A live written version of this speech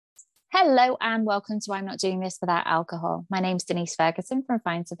Hello and welcome to I'm Not Doing This Without Alcohol. My name's Denise Ferguson from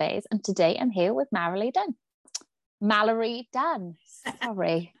Fine Surveys, and today I'm here with Mallory Dunn. Mallory Dunn.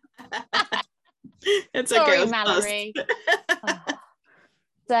 Sorry. It's Sorry, okay. Mallory.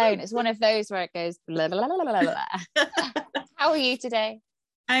 Don't. It's one of those where it goes blah, blah, blah, blah, blah. How are you today?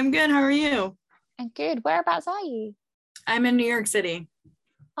 I'm good. How are you? I'm good. Whereabouts are you? I'm in New York City.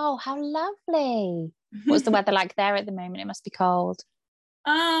 Oh, how lovely. What's the weather like there at the moment? It must be cold.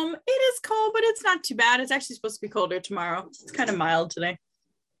 It is cold, but it's not too bad. It's actually supposed to be colder tomorrow. It's kind of mild today.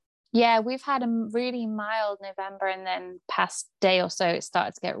 Yeah, we've had a really mild November, and then past day or so it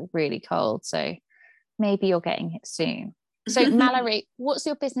started to get really cold. So maybe you're getting it soon. So Mallory, what's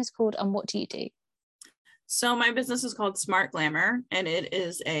your business called and what do you do? So my business is called Smart Glamour, and it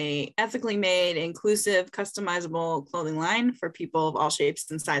is a ethically made, inclusive, customizable clothing line for people of all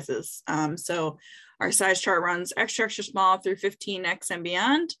shapes and sizes. So our size chart runs extra, extra small through 15X and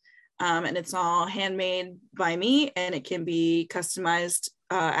beyond. And it's all handmade by me, and it can be customized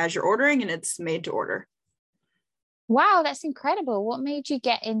as you're ordering, and it's made to order. Wow, that's incredible. What made you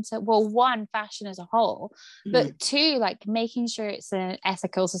get into, well, one, fashion as a whole, but two, like making sure it's an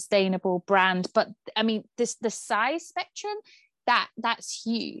ethical, sustainable brand. But I mean, the size spectrum, that's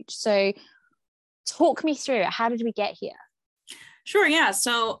huge. So talk me through it. How did we get here? Sure, yeah.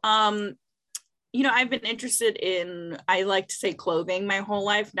 So I've been interested in, I like to say, clothing my whole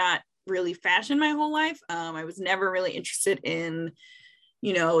life, not really fashion my whole life. I was never really interested in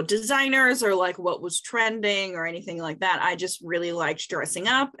designers or like what was trending or anything like that. I just really liked dressing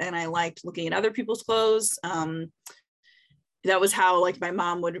up, and I liked looking at other people's clothes. That was how like my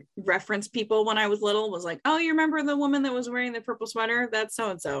mom would reference people when I was little, was like, oh, you remember the woman that was wearing the purple sweater? That's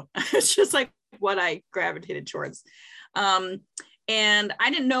so-and-so. It's just like what I gravitated towards. And I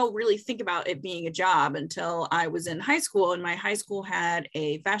didn't really think about it being a job until I was in high school, and my high school had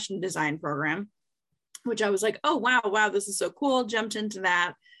a fashion design program, which I was like, oh, wow, this is so cool. Jumped into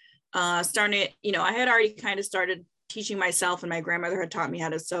that. I had already kind of started teaching myself, and my grandmother had taught me how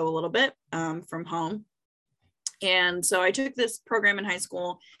to sew a little bit from home. And so I took this program in high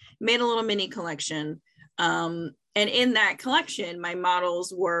school, made a little mini collection. And in that collection, my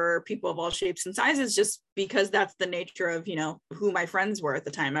models were people of all shapes and sizes, just because that's the nature of, who my friends were at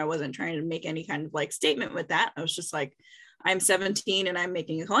the time. I wasn't trying to make any kind of like statement with that. I was just like, I'm 17 and I'm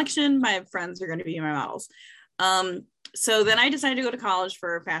making a collection. My friends are going to be my models. So then I decided to go to college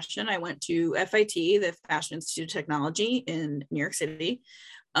for fashion. I went to FIT, the Fashion Institute of Technology in New York City.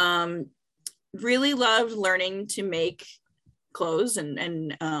 Really loved learning to make clothes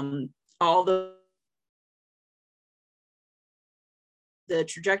and all the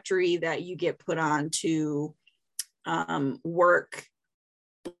trajectory that you get put on to work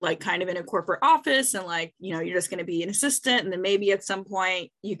like kind of in a corporate office, and like, you're just going to be an assistant, and then maybe at some point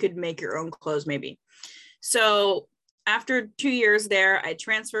you could make your own clothes maybe. So after 2 years there, I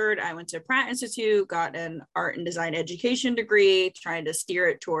transferred. I went to Pratt Institute, got an art and design education degree, trying to steer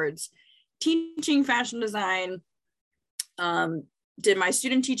it towards teaching fashion design. Did my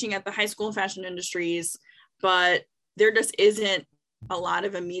student teaching at the High School of Fashion Industries, but there just isn't a lot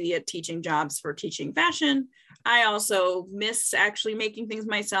of immediate teaching jobs for teaching fashion. I also miss actually making things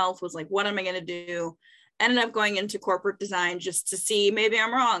myself, was like, what am I going to do? Ended up going into corporate design just to see, maybe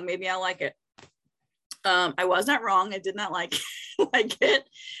I'm wrong, maybe I'll like it. I was not wrong. I did not like it.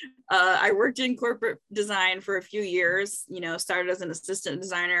 I worked in corporate design for a few years, started as an assistant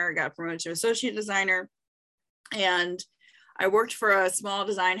designer, got promoted to associate designer. And I worked for a small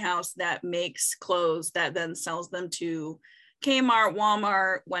design house that makes clothes that then sells them to Kmart,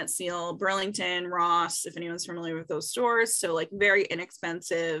 Walmart, Wet Seal, Burlington, Ross, if anyone's familiar with those stores. So like very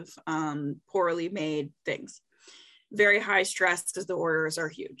inexpensive, poorly made things. Very high stress because the orders are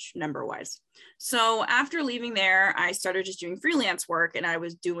huge number wise. So after leaving there, I started just doing freelance work, and I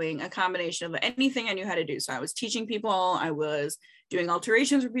was doing a combination of anything I knew how to do. So I was teaching people, I was doing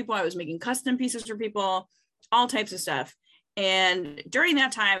alterations for people, I was making custom pieces for people, all types of stuff. And during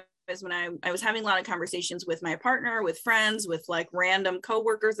that time is when I was having a lot of conversations with my partner, with friends, with like random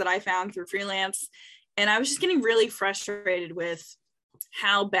coworkers that I found through freelance. And I was just getting really frustrated with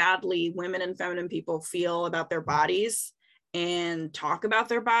how badly women and feminine people feel about their bodies and talk about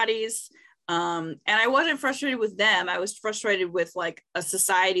their bodies. And I wasn't frustrated with them. I was frustrated with like a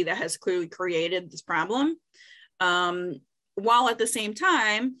society that has clearly created this problem. While at the same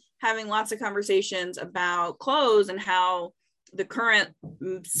time having lots of conversations about clothes and how the current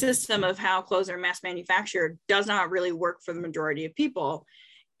system of how clothes are mass manufactured does not really work for the majority of people.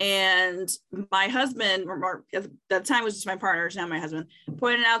 And my husband, or at that time was just my partner, now my husband,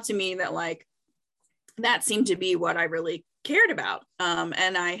 pointed out to me that like that seemed to be what I really cared about.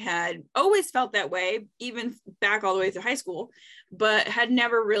 And I had always felt that way, even back all the way through high school, but had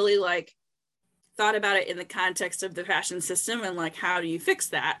never really like thought about it in the context of the fashion system and like, how do you fix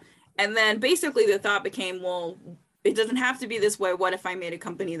that? And then basically the thought became, well, it doesn't have to be this way. What if I made a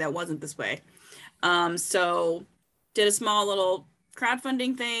company that wasn't this way? So did a small little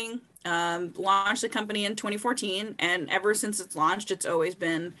crowdfunding thing, launched the company in 2014. And ever since it's launched, it's always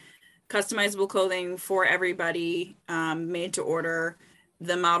been customizable clothing for everybody, made to order.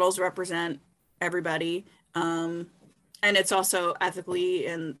 The models represent everybody. And it's also ethical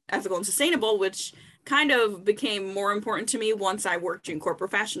and sustainable, which kind of became more important to me once I worked in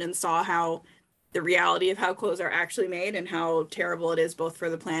corporate fashion and saw how the reality of how clothes are actually made and how terrible it is both for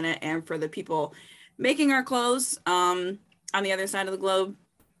the planet and for the people making our clothes on the other side of the globe.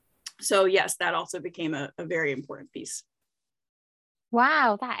 So yes, that also became a very important piece.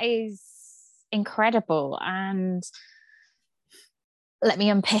 Wow, that is incredible. And let me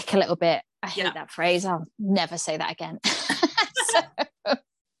unpick a little bit. I hate that phrase. I'll never say that again.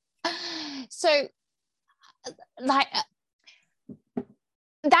 so like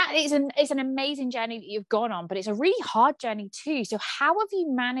that is an amazing journey that you've gone on, but it's a really hard journey too. So how have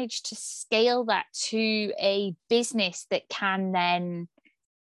you managed to scale that to a business that can then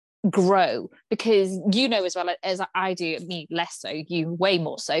grow? Because you know as well as I do, me less so, you way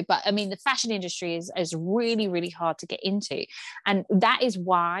more so, but I mean the fashion industry is really, really hard to get into, and that is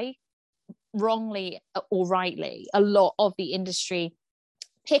why, wrongly or rightly, a lot of the industry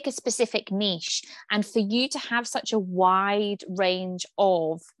pick a specific niche. And for you to have such a wide range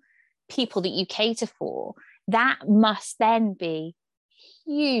of people that you cater for, that must then be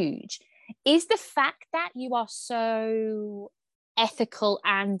huge. Is the fact that you are so ethical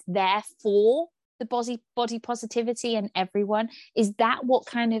and therefore the body positivity and everyone, is that what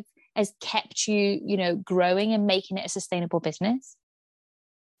kind of has kept you, you know, growing and making it a sustainable business?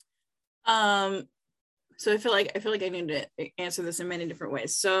 So I feel like I need to answer this in many different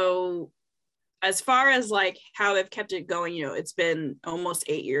ways. So as far as like how I've kept it going, you know, it's been almost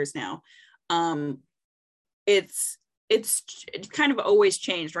 8 years now. It's kind of always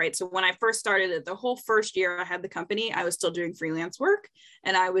changed, right? So when I first started it, the whole first year I had the company, I was still doing freelance work,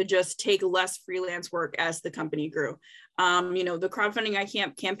 and I would just take less freelance work as the company grew. You know, the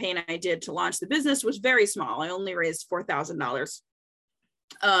crowdfunding campaign I did to launch the business was very small. I only raised $4,000.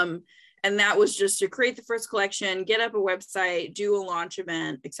 And that was just to create the first collection, get up a website, do a launch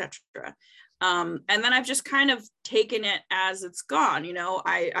event, etc. And then I've just kind of taken it as it's gone. You know,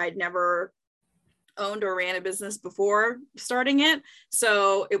 I'd never owned or ran a business before starting it.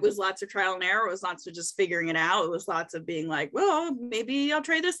 So it was lots of trial and error. It was lots of just figuring it out. It was lots of being like, well, maybe I'll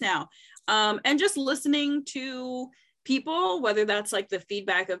try this now. And just listening to people, whether that's like the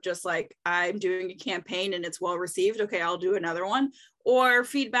feedback of just like, I'm doing a campaign and it's well received, okay, I'll do another one, or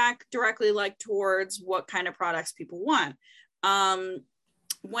feedback directly like towards what kind of products people want.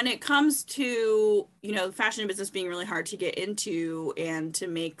 When it comes to, you know, fashion business being really hard to get into and to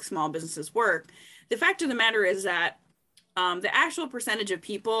make small businesses work, the fact of the matter is that the actual percentage of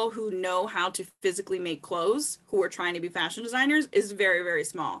people who know how to physically make clothes who are trying to be fashion designers is very, very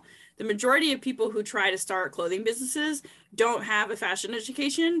small. The majority of people who try to start clothing businesses don't have a fashion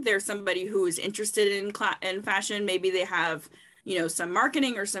education. They're somebody who is interested in fashion. Maybe they have, you know, some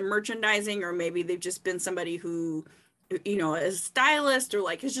marketing or some merchandising, or maybe they've just been somebody who, you know, is a stylist or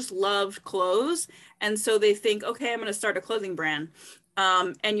like has just loved clothes. And so they think, okay, I'm going to start a clothing brand.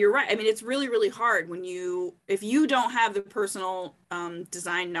 And you're right. I mean, it's really, really hard if you don't have the personal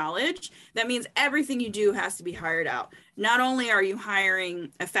design knowledge, that means everything you do has to be hired out. Not only are you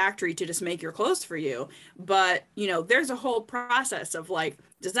hiring a factory to just make your clothes for you, but, you know, there's a whole process of like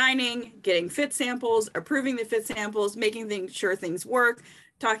designing, getting fit samples, approving the fit samples, making sure things work,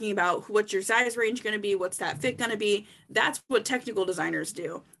 talking about what's your size range going to be, what's that fit going to be. That's what technical designers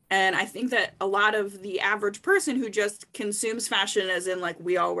do. And I think that a lot of the average person who just consumes fashion, as in like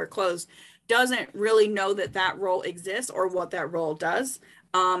we all wear clothes, doesn't really know that that role exists or what that role does.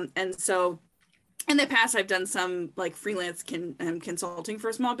 And so in the past, I've done some like freelance consulting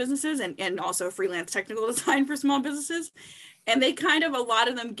for small businesses and also freelance technical design for small businesses. And they kind of, a lot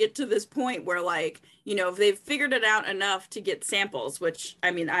of them get to this point where like, you know, if they've figured it out enough to get samples, which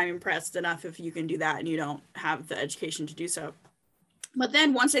I mean, I'm impressed enough if you can do that and you don't have the education to do so. But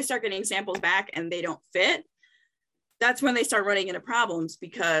then once they start getting samples back and they don't fit, that's when they start running into problems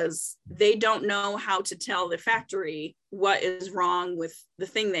because they don't know how to tell the factory what is wrong with the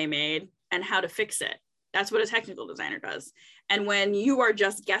thing they made and how to fix it. That's what a technical designer does. And when you are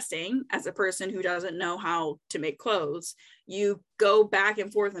just guessing as a person who doesn't know how to make clothes, you go back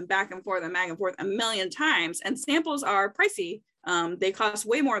and forth and back and forth and back and forth a million times. And samples are pricey. They cost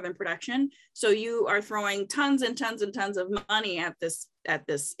way more than production. So you are throwing tons and tons and tons of money at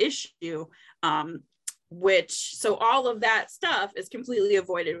this issue. So all of that stuff is completely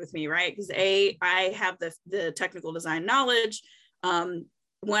avoided with me, right? Because I have the technical design knowledge.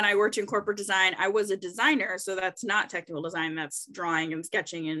 When I worked in corporate design, I was a designer. So that's not technical design, that's drawing and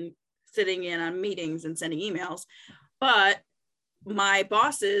sketching and sitting in on meetings and sending emails. But my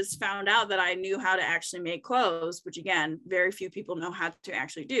bosses found out that I knew how to actually make clothes, which again, very few people know how to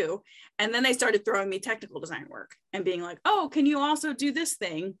actually do. And then they started throwing me technical design work and being like, oh, can you also do this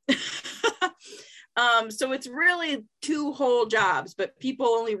thing? So it's really two whole jobs, but people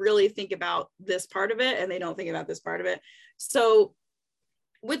only really think about this part of it and they don't think about this part of it. So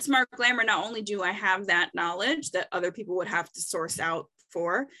with Smart Glamour, not only do I have that knowledge that other people would have to source out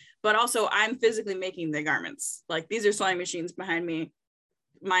for, but also I'm physically making the garments. Like, these are sewing machines behind me.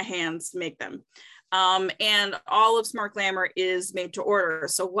 My hands make them. And all of Smart Glamour is made to order.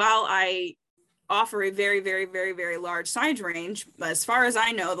 So while I offer a very, very, very, very large size range, as far as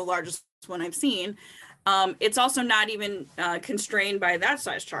I know, the largest one I've seen, it's also not even constrained by that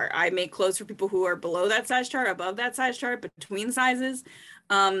size chart. I make clothes for people who are below that size chart, above that size chart, between sizes,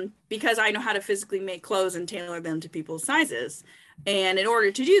 because I know how to physically make clothes and tailor them to people's sizes. And in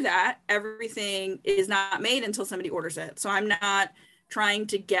order to do that, everything is not made until somebody orders it. So I'm not trying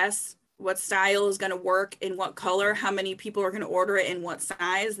to guess what style is going to work in what color, how many people are going to order it in what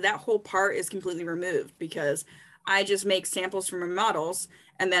size. That whole part is completely removed because I just make samples from my models.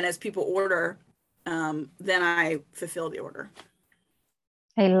 And then as people order, then I fulfill the order.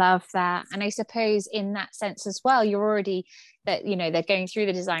 I love that. And I suppose in that sense as well, you're already that, they're going through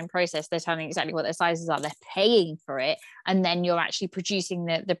the design process, they're telling exactly what their sizes are, they're paying for it, and then you're actually producing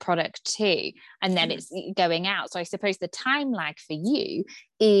the product too, and then it's going out. So I suppose the time lag for you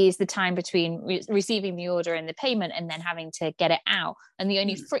is the time between receiving the order and the payment and then having to get it out. And the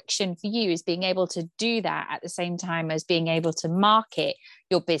only friction for you is being able to do that at the same time as being able to market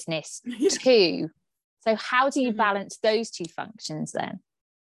your business too. So how do you balance those two functions then?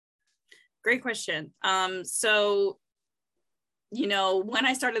 Great question. So, when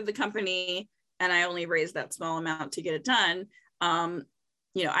I started the company and I only raised that small amount to get it done, I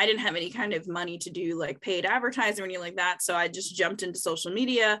didn't have any kind of money to do like paid advertising or anything like that. So I just jumped into social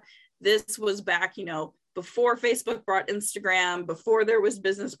media. This was back, before Facebook brought Instagram, before there was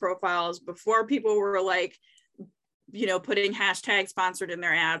business profiles, before people were like, putting hashtag sponsored in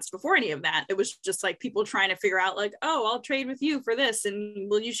their ads, before any of that. It was just like people trying to figure out like, oh, I'll trade with you for this. And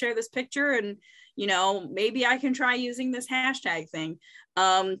will you share this picture? And, maybe I can try using this hashtag thing.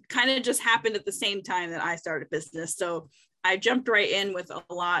 Kind of just happened at the same time that I started business. So I jumped right in with a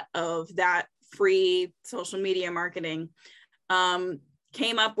lot of that free social media marketing.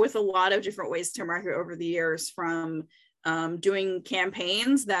 Came up with a lot of different ways to market over the years, from doing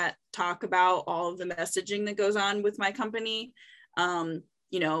campaigns that talk about all of the messaging that goes on with my company. Pre-COVID,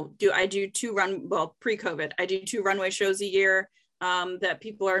 I do 2 runway shows a year that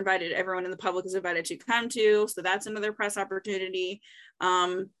people are invited, everyone in the public is invited to come to. So that's another press opportunity.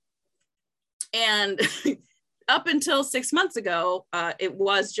 And up until 6 months ago, it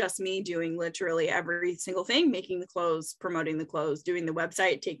was just me doing literally every single thing, making the clothes, promoting the clothes, doing the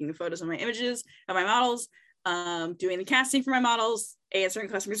website, taking the photos of my images of my models, doing the casting for my models, answering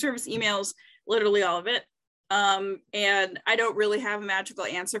customer service emails, literally all of it. And I don't really have a magical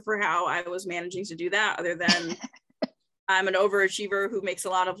answer for how I was managing to do that, other than I'm an overachiever who makes a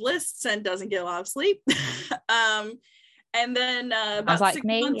lot of lists and doesn't get a lot of sleep. And then about 6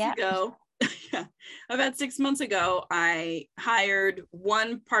 months ago, about 6 months ago, I hired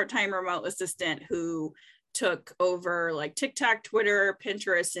one part-time remote assistant who took over like TikTok, Twitter,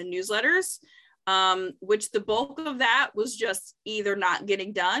 Pinterest, and newsletters. Which the bulk of that was just either not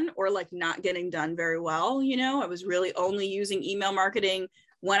getting done or like not getting done very well. I was really only using email marketing.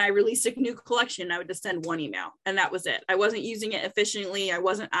 When I released a new collection, I would just send one email and that was it. I wasn't using it efficiently. I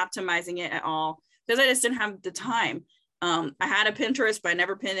wasn't optimizing it at all because I just didn't have the time. I had a Pinterest, but I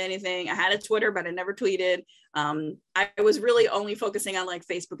never pinned anything. I had a Twitter, but I never tweeted. I was really only focusing on like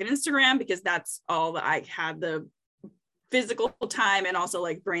Facebook and Instagram because that's all that I had the physical time and also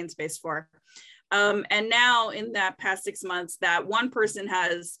like brain space for. And now in that past 6 months, that one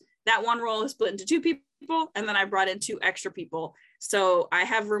role is split into 2 people. And then I brought in 2 extra people. So I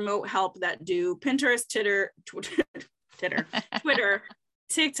have remote help that do Pinterest, Twitter,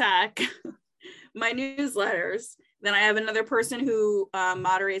 TikTok, my newsletters, Then I have another person who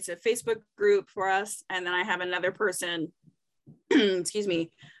moderates a Facebook group for us. And then I have another person, excuse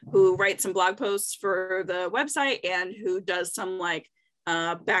me, who writes some blog posts for the website and who does some like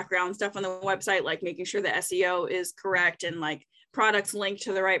background stuff on the website, like making sure the SEO is correct and like products linked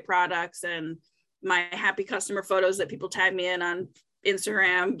to the right products, and my happy customer photos that people tag me in on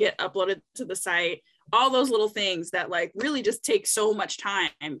Instagram get uploaded to the site. All those little things that like really just take so much time.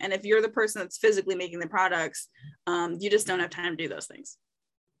 And if you're the person that's physically making the products, you just don't have time to do those things.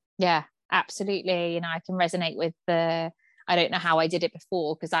 Yeah, absolutely. You know, I can resonate with I don't know how I did it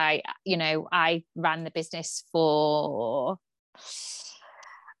before, because I ran the business for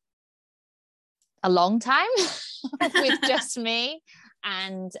a long time with just me.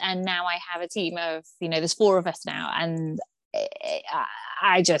 And now I have a team of, there's 4 of us now. And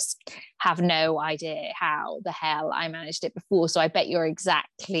I just have no idea how the hell I managed it before. So I bet you're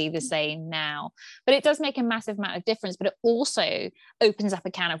exactly the same now. But it does make a massive amount of difference, but it also opens up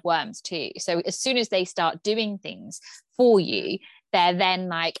a can of worms too. So as soon as they start doing things for you, they're then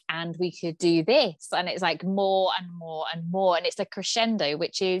like, and we could do this. And it's like more and more and more. And it's a crescendo,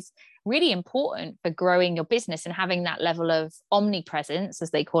 which is really important for growing your business and having that level of omnipresence,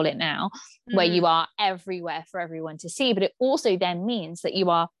 as they call it now, where you are everywhere for everyone to see. But it also then means that you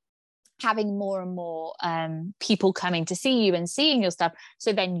are having more and more people coming to see you and seeing your stuff.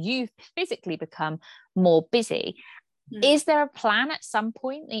 So then you physically become more busy. Is there a plan at some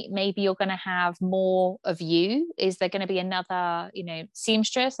point that maybe you're going to have more of you? Is there going to be another,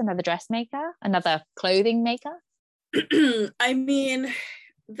 seamstress, another dressmaker, another clothing maker? I mean,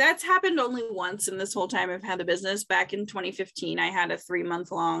 that's happened only once in this whole time I've had the business. Back in 2015, I had a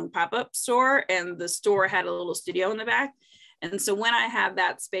 3-month-long pop-up store, and the store had a little studio in the back. And so when I had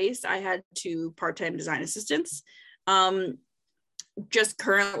that space, I had 2 part-time design assistants. Just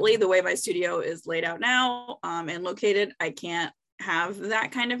currently, the way my studio is laid out now and located, I can't have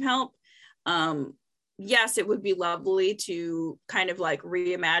that kind of help. Yes, it would be lovely to kind of like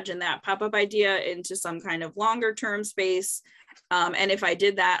reimagine that pop-up idea into some kind of longer term space. And if I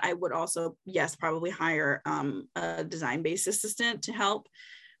did that, I would also, yes, probably hire a design-based assistant to help.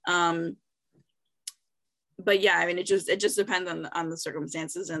 But yeah, I mean, it just depends on the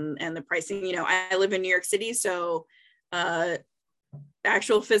circumstances and the pricing. I live in New York City, so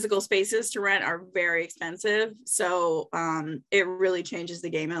actual physical spaces to rent are very expensive. So it really changes the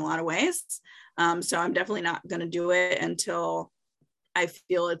game in a lot of ways. So I'm definitely not going to do it until I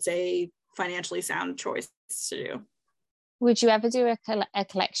feel it's a financially sound choice to do. Would you ever do a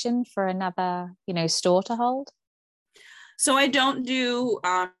collection for another, store to hold? So I don't do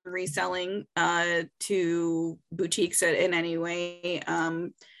reselling to boutiques in any way.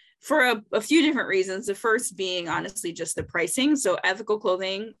 For a few different reasons. The first being honestly just the pricing. So ethical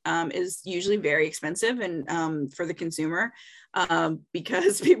clothing is usually very expensive and for the consumer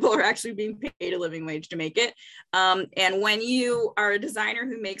because people are actually being paid a living wage to make it. And when you are a designer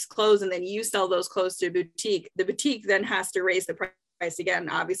who makes clothes and then you sell those clothes to a boutique, the boutique then has to raise the price again,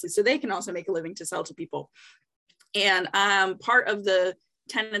 obviously, so they can also make a living to sell to people. And part of the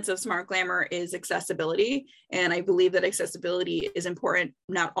tenets of Smart Glamour is accessibility, and I believe that accessibility is important,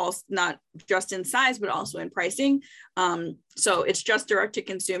 not just in size but also in pricing. So it's just direct to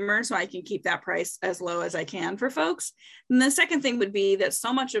consumer, so I can keep that price as low as I can for folks. And the second thing would be that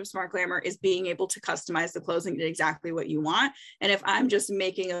so much of Smart Glamour is being able to customize the clothing to exactly what you want. And if I'm just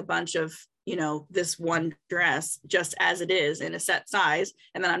making a bunch of this one dress just as it is in a set size,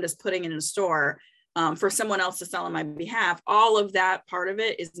 and then I'm just putting it in a store for someone else to sell on my behalf, all of that part of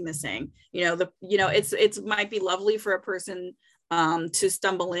it is missing. It's might be lovely for a person to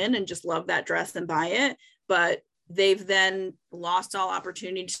stumble in and just love that dress and buy it, but they've then lost all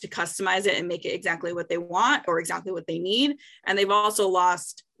opportunity to customize it and make it exactly what they want or exactly what they need. And they've also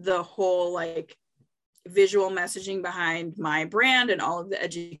lost the whole like visual messaging behind my brand and all of the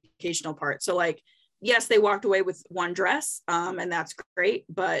educational part. So like, yes, they walked away with one dress and that's great,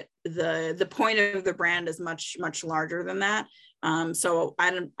 but the point of the brand is much, much larger than that. So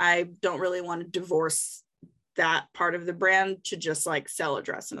I don't really want to divorce that part of the brand to just like sell a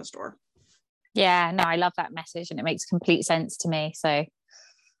dress in a store. Yeah, no, I love that message and it makes complete sense to me. So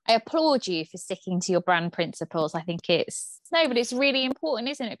I applaud you for sticking to your brand principles. I think but it's really important,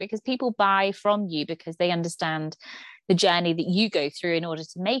 isn't it? Because people buy from you because they understand the journey that you go through in order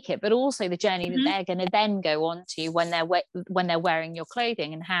to make it, but also the journey that they're going to then go on to when they're wearing your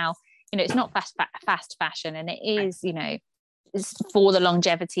clothing, and how, it's not fast fashion, and it is, it's for the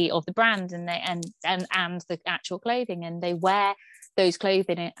longevity of the brand and the actual clothing, and they wear those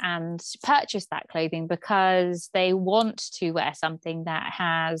clothing and purchase that clothing because they want to wear something that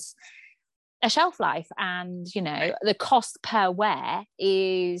has a shelf life, and the cost per wear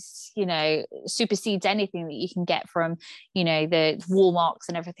is supersedes anything that you can get from the Walmarts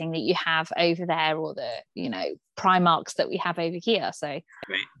and everything that you have over there, or the Primarks that we have over here. So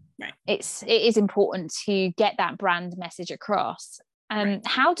right. it is important to get that brand message across.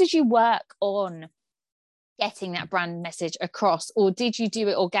 How did you work on getting that brand message across, or did you do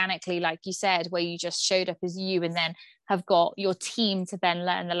it organically, like you said, where you just showed up as you and then have got your team to then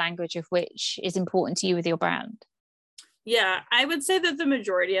learn the language of which is important to you with your brand? Yeah, I would say that the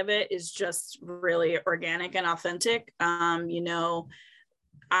majority of it is just really organic and authentic.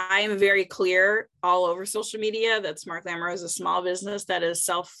 I am very clear all over social media that Smart Glamour is a small business that is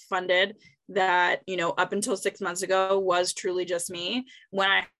self-funded, that, up until 6 months ago was truly just me. When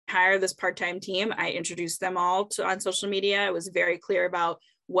I hired this part-time team, I introduced them all on social media. I was very clear about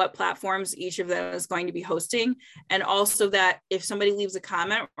what platforms each of them is going to be hosting. And also that if somebody leaves a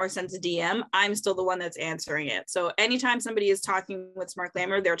comment or sends a DM, I'm still the one that's answering it. So anytime somebody is talking with Smart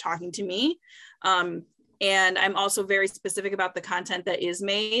Glamour, they're talking to me. And I'm also very specific about the content that is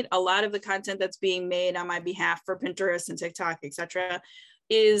made. A lot of the content that's being made on my behalf for Pinterest and TikTok, etc.,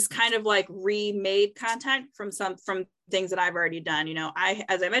 is kind of like remade content from things that I've already done.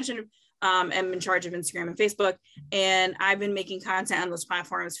 As I mentioned, am in charge of Instagram and Facebook, and I've been making content on those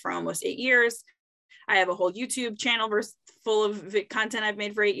platforms for almost 8 years. I have a whole YouTube channel full of content I've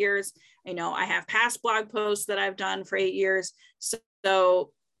made for 8 years. I have past blog posts that I've done for 8 years.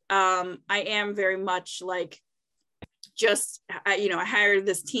 So I am very much like I hired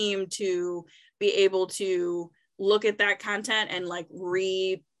this team to be able to look at that content and like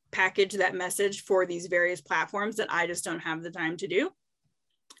repackage that message for these various platforms that I just don't have the time to do.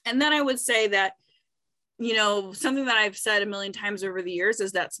 And then I would say that, something that I've said a million times over the years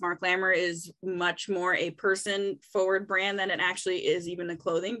is that Smart Glamour is much more a person forward brand than it actually is even a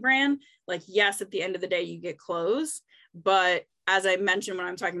clothing brand. Like, yes, at the end of the day, you get clothes, but as I mentioned, when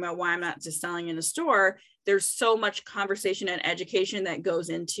I'm talking about why I'm not just selling in a store, there's so much conversation and education that goes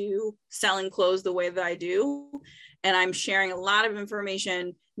into selling clothes the way that I do. And I'm sharing a lot of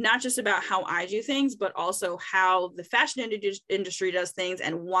information, not just about how I do things, but also how the fashion industry does things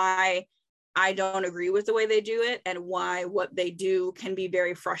and why I don't agree with the way they do it, and why what they do can be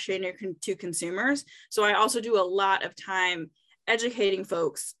very frustrating to consumers. So I also do a lot of time educating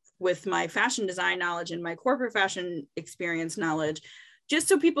folks with my fashion design knowledge and my corporate fashion experience knowledge, just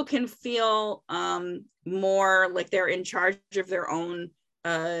so people can feel more like they're in charge of their own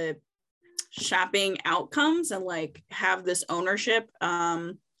shopping outcomes, and like have this ownership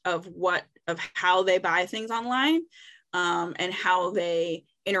of how they buy things online, and how they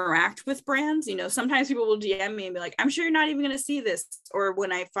interact with brands. Sometimes people will DM me and be like, I'm sure you're not even going to see this. Or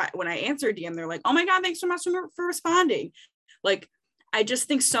when I answer a DM, they're like, oh my God, thanks so much for responding. Like, I just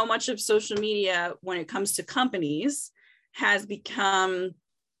think so much of social media when it comes to companies has become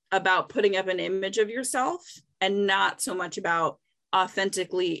about putting up an image of yourself and not so much about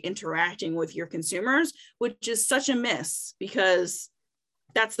authentically interacting with your consumers, which is such a miss, because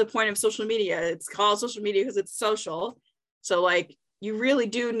that's the point of social media. It's called social media because it's social. So like, you really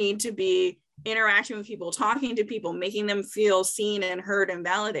do need to be interacting with people, talking to people, making them feel seen and heard and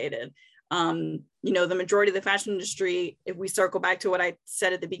validated. The majority of the fashion industry, if we circle back to what I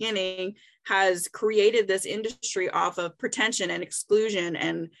said at the beginning, has created this industry off of pretension and exclusion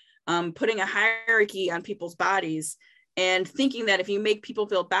and putting a hierarchy on people's bodies, and thinking that if you make people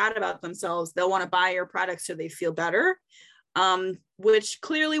feel bad about themselves, they'll want to buy your products so they feel better, which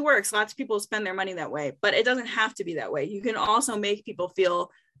clearly works. Lots of people spend their money that way, but it doesn't have to be that way. You can also make people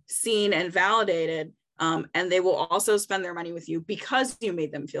feel seen and validated, and they will also spend their money with you because you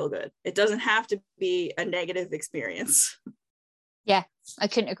made them feel good. It doesn't have to be a negative experience. Yeah, I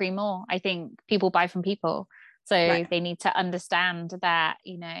couldn't agree more. I think people buy from people. So right. They need to understand that,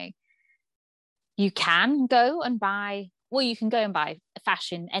 you can go and buy, you can go and buy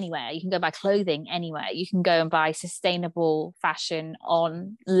fashion anywhere. You can go buy clothing anywhere. You can go and buy sustainable fashion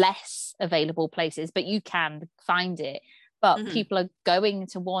on less available places, but you can find it. But people are going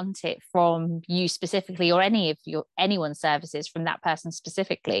to want it from you specifically, or anyone's services from that person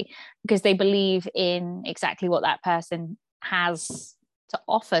specifically, because they believe in exactly what that person has to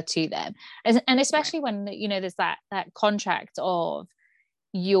offer to them. And especially when, there's that contract of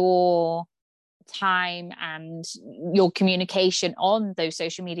your time and your communication on those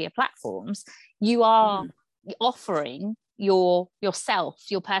social media platforms, you are offering yourself,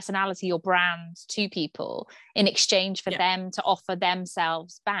 your personality, your brand to people in exchange for them to offer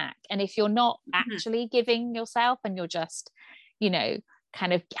themselves back. And if you're not actually giving yourself, and you're just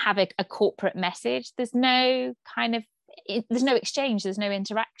kind of have a corporate message, there's no exchange, there's no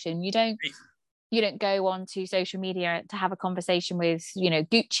interaction. You don't you don't go onto social media to have a conversation with,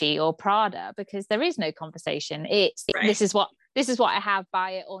 Gucci or Prada, because there is no conversation. It's Right. this is what I have,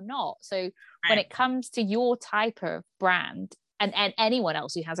 buy it or not. So when it comes to your type of brand, and anyone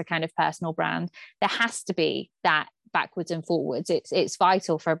else who has a kind of personal brand, there has to be that backwards and forwards. It's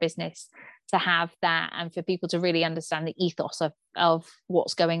vital for a business to have that, and for people to really understand the ethos of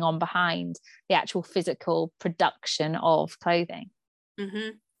what's going on behind the actual physical production of clothing.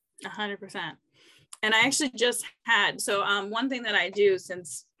 100%. And I actually just had, so one thing that I do,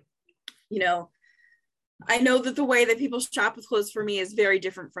 since, I know that the way that people shop with clothes for me is very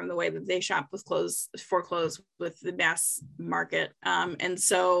different from the way that they shop with clothes with the mass market. And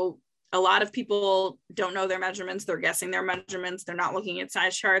so a lot of people don't know their measurements. They're guessing their measurements. They're not looking at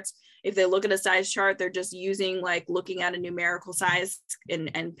size charts. If they look at a size chart, they're just using looking at a numerical size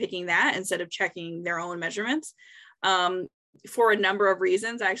and picking that instead of checking their own measurements. For a number of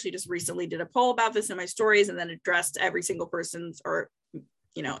reasons. I actually just recently did a poll about this in my stories, and then addressed every single person's, or,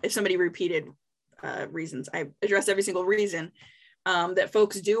 if somebody repeated reasons, I addressed every single reason that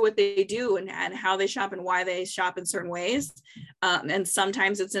folks do what they do, and how they shop and why they shop in certain ways. And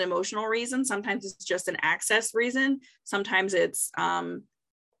sometimes it's an emotional reason. Sometimes it's just an access reason. Sometimes it's,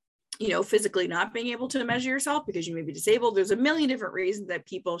 physically not being able to measure yourself because you may be disabled. There's a million different reasons that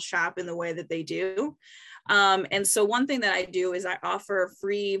people shop in the way that they do. And so one thing that I do is I offer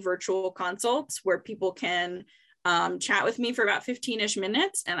free virtual consults where people can chat with me for about 15-ish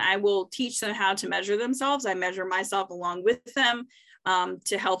minutes, and I will teach them how to measure themselves. I measure myself along with them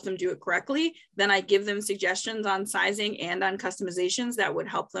to help them do it correctly. Then I give them suggestions on sizing and on customizations that would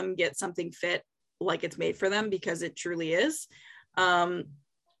help them get something fit like it's made for them, because it truly is.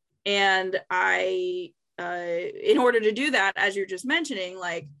 And I, in order to do that, as you're just mentioning,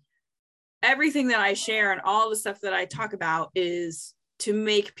 everything that I share and all the stuff that I talk about is to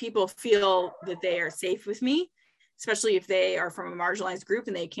make people feel that they are safe with me, especially if they are from a marginalized group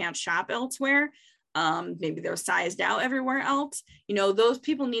and they can't shop elsewhere. Maybe they're sized out everywhere else. Those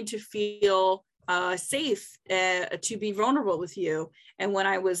people need to feel safe to be vulnerable with you. And when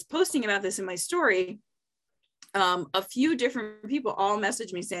I was posting about this in my story, a few different people all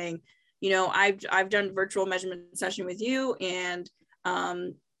messaged me saying, I've done virtual measurement session with you, and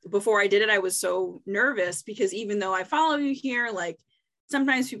before I did it, I was so nervous because even though I follow you here,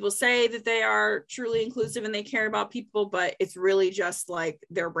 sometimes people say that they are truly inclusive and they care about people, but it's really just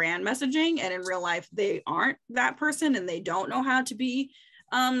their brand messaging. And in real life, they aren't that person, and they don't know how to be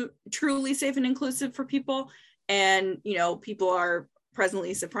truly safe and inclusive for people. And, people are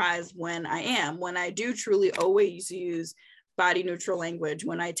presently surprised when I do truly always use body neutral language,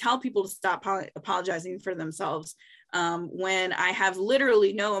 when I tell people to stop apologizing for themselves, when I have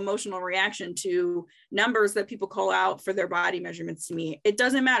literally no emotional reaction to numbers that people call out for their body measurements to me. It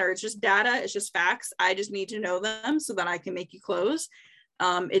doesn't matter. It's just data. It's just facts. I just need to know them so that I can make you clothes.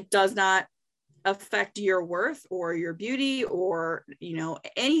 It does not affect your worth or your beauty or,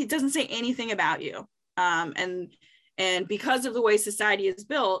 it doesn't say anything about you. And because of the way society is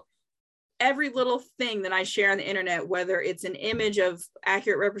built, every little thing that I share on the internet, whether it's an image of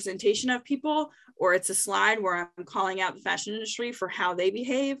accurate representation of people, or it's a slide where I'm calling out the fashion industry for how they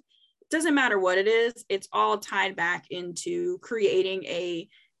behave, it doesn't matter what it is, it's all tied back into creating a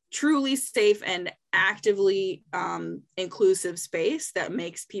truly safe and actively inclusive space that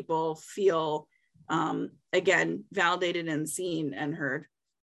makes people feel, again, validated and seen and heard.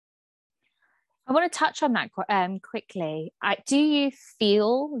 I want to touch on that quickly. Do you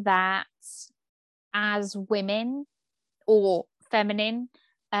feel that as women or feminine,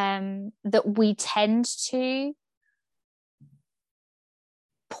 that we tend to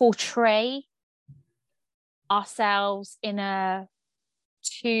portray ourselves in a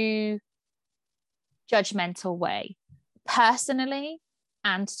too judgmental way, personally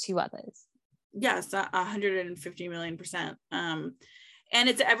and to others? Yes, 150 million %. And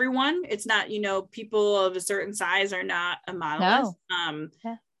it's everyone. It's not, people of a certain size are not a monolith. No.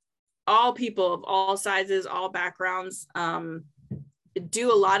 All people of all sizes, all backgrounds,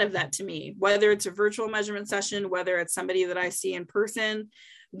 do a lot of that to me, whether it's a virtual measurement session, whether it's somebody that I see in person,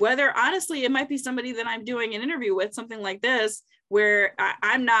 whether honestly, it might be somebody that I'm doing an interview with, something like this, where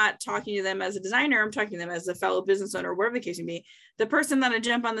I'm not talking to them as a designer, I'm talking to them as a fellow business owner, whatever the case may be. The person that I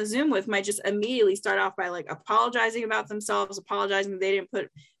jump on the Zoom with might just immediately start off by apologizing about themselves, apologizing they didn't put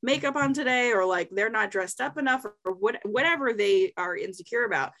makeup on today, or they're not dressed up enough, or whatever they are insecure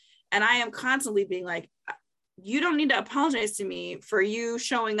about. And I am constantly being you don't need to apologize to me for you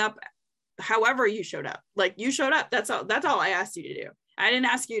showing up however you showed up. You showed up. That's all I asked you to do. I didn't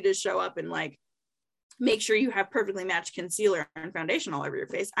ask you to show up and make sure you have perfectly matched concealer and foundation all over your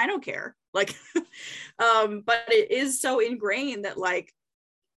face. I don't care. Like, but it is so ingrained that like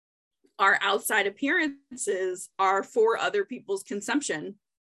our outside appearances are for other people's consumption.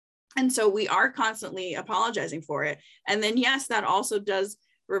 And so we are constantly apologizing for it. And then, yes, that also does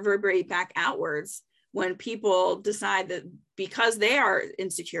reverberate back outwards when people decide that because they are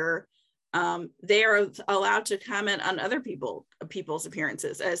insecure, they are allowed to comment on other people's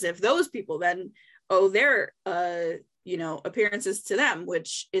appearances, as if those people then owe their appearances to them,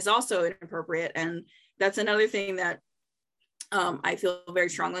 which is also inappropriate. And that's another thing that I feel very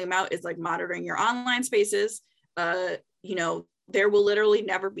strongly about, is like monitoring your online spaces. There will literally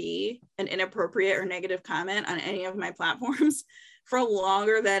never be an inappropriate or negative comment on any of my platforms for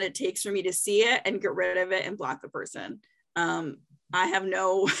longer than it takes for me to see it and get rid of it and block the person. I have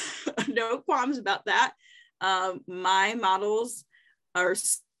no qualms about that. My models are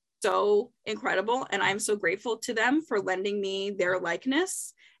so incredible, and I'm so grateful to them for lending me their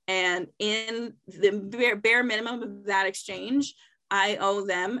likeness. And in the bare minimum of that exchange, I owe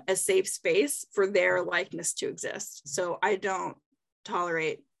them a safe space for their likeness to exist. So I don't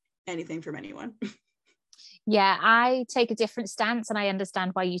tolerate anything from anyone. Yeah, I take a different stance, and I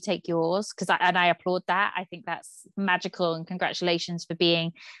understand why you take yours, because I applaud that. I think that's magical, and congratulations for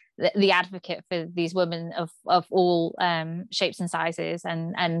being the advocate for these women of all shapes and sizes,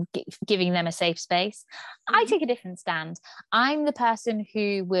 and giving them a safe space. Mm-hmm. I take a different stand. I'm the person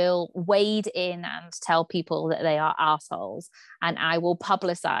who will wade in and tell people that they are assholes, and I will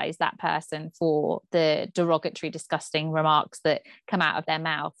publicize that person for the derogatory, disgusting remarks that come out of their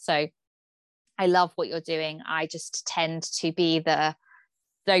mouth. So I love what you're doing. I just tend to be the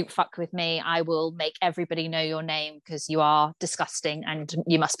don't fuck with me. I will make everybody know your name because you are disgusting and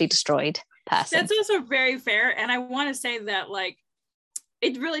you must be destroyed person. That's also very fair. And I want to say that, like,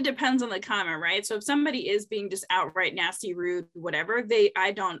 it really depends on the comment, right? So if somebody is being just outright nasty, rude, whatever,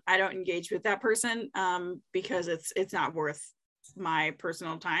 I don't engage with that person because it's not worth my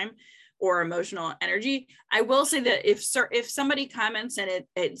personal time or emotional energy. I will say that if somebody comments and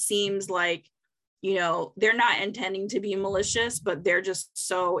it seems like, they're not intending to be malicious, but they're just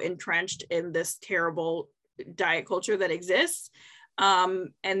so entrenched in this terrible diet culture that exists.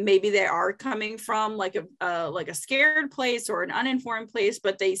 And maybe they are coming from like a scared place or an uninformed place,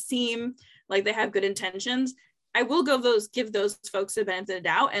 but they seem like they have good intentions. I will give those folks the benefit of the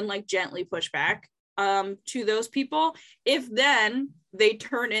doubt and like gently push back to those people. If then they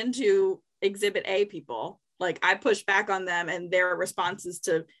turn into Exhibit A people, like I push back on them and their responses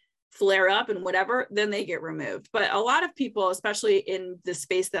to flare up and whatever, then they get removed. But a lot of people, especially in the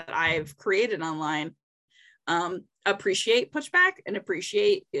space that I've created online, appreciate pushback and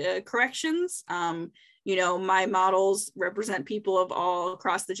appreciate corrections. My models represent people of all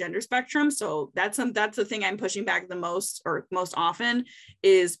across the gender spectrum. So that's the thing I'm pushing back the most, or most often,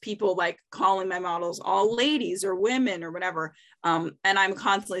 is people like calling my models all ladies or women or whatever. And I'm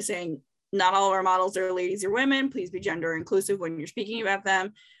constantly saying, not all of our models are ladies or women. Please be gender inclusive when you're speaking about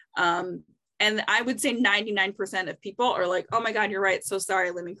them. And I would say 99% of people are like, oh my God, you're right. So sorry,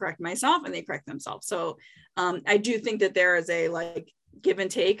 let me correct myself. And they correct themselves. So I do think that there is a like give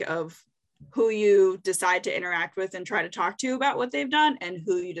and take of who you decide to interact with and try to talk to about what they've done, and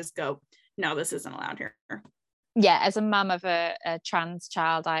who you just go, no, this isn't allowed here. Yeah, as a mum of a trans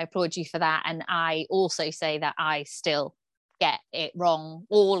child, I applaud you for that. And I also say that I still get it wrong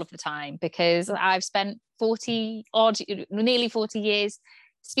all of the time, because I've spent nearly 40 years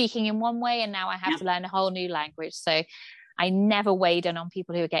speaking in one way, and now I have to learn a whole new language. So I never weighed in on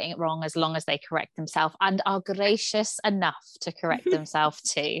people who are getting it wrong, as long as they correct themselves and are gracious enough to correct themselves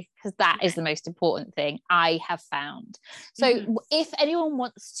too, because that is the most important thing I have found. So if anyone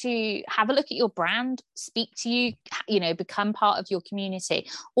wants to have a look at your brand, speak to you, become part of your community,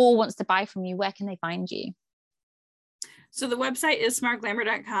 or wants to buy from you, where can they find you? So the website is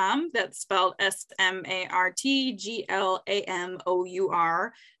smartglamour.com. That's spelled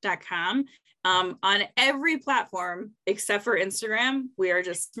SMARTGLAMOUR.com. On every platform except for Instagram, we are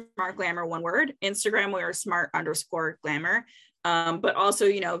just Smart Glamour, one word. Instagram, we are smart_glamour. But also,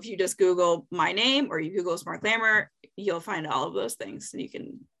 if you just Google my name or you Google Smart Glamour, you'll find all of those things, and you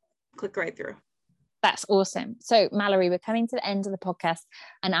can click right through. That's awesome. So Mallory, we're coming to the end of the podcast,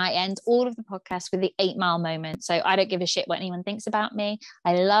 and I end all of the podcasts with the 8 Mile moment. So I don't give a shit what anyone thinks about me.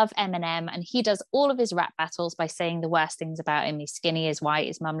 I love Eminem, and he does all of his rap battles by saying the worst things about him. He's skinny, he's white,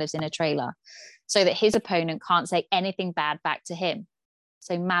 his mum lives in a trailer, so that his opponent can't say anything bad back to him.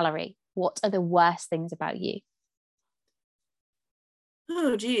 So Mallory, what are the worst things about you?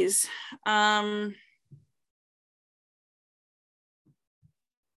 Oh, geez.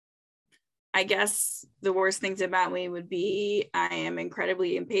 I guess the worst things about me would be I am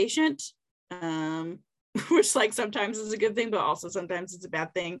incredibly impatient, which like sometimes is a good thing, but also sometimes it's a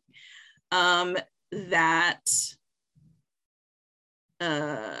bad thing. That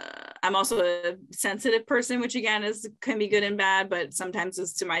I'm also a sensitive person, which again can be good and bad, but sometimes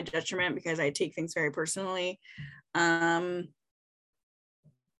it's to my detriment because I take things very personally.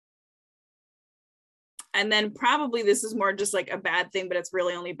 And then probably this is more just like a bad thing, but it's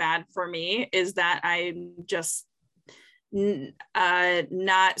really only bad for me, is that I'm just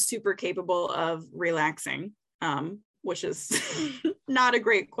not super capable of relaxing, which is not a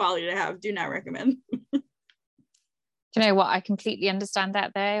great quality to have. Do not recommend. Do you know what? I completely understand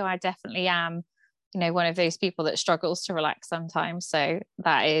that though. I definitely am, one of those people that struggles to relax sometimes. So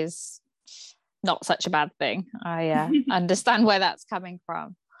that is not such a bad thing. I understand where that's coming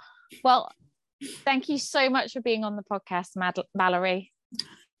from. Well, thank you so much for being on the podcast, Mallory.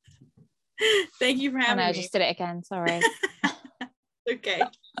 Thank you for having me. I just did it again. Sorry. Okay.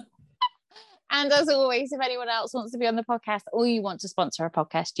 And as always, if anyone else wants to be on the podcast or you want to sponsor a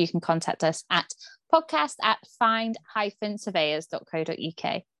podcast, you can contact us at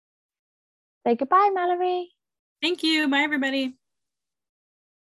podcast@find-surveyors.co.uk. Say goodbye, Mallory. Thank you. Bye, everybody.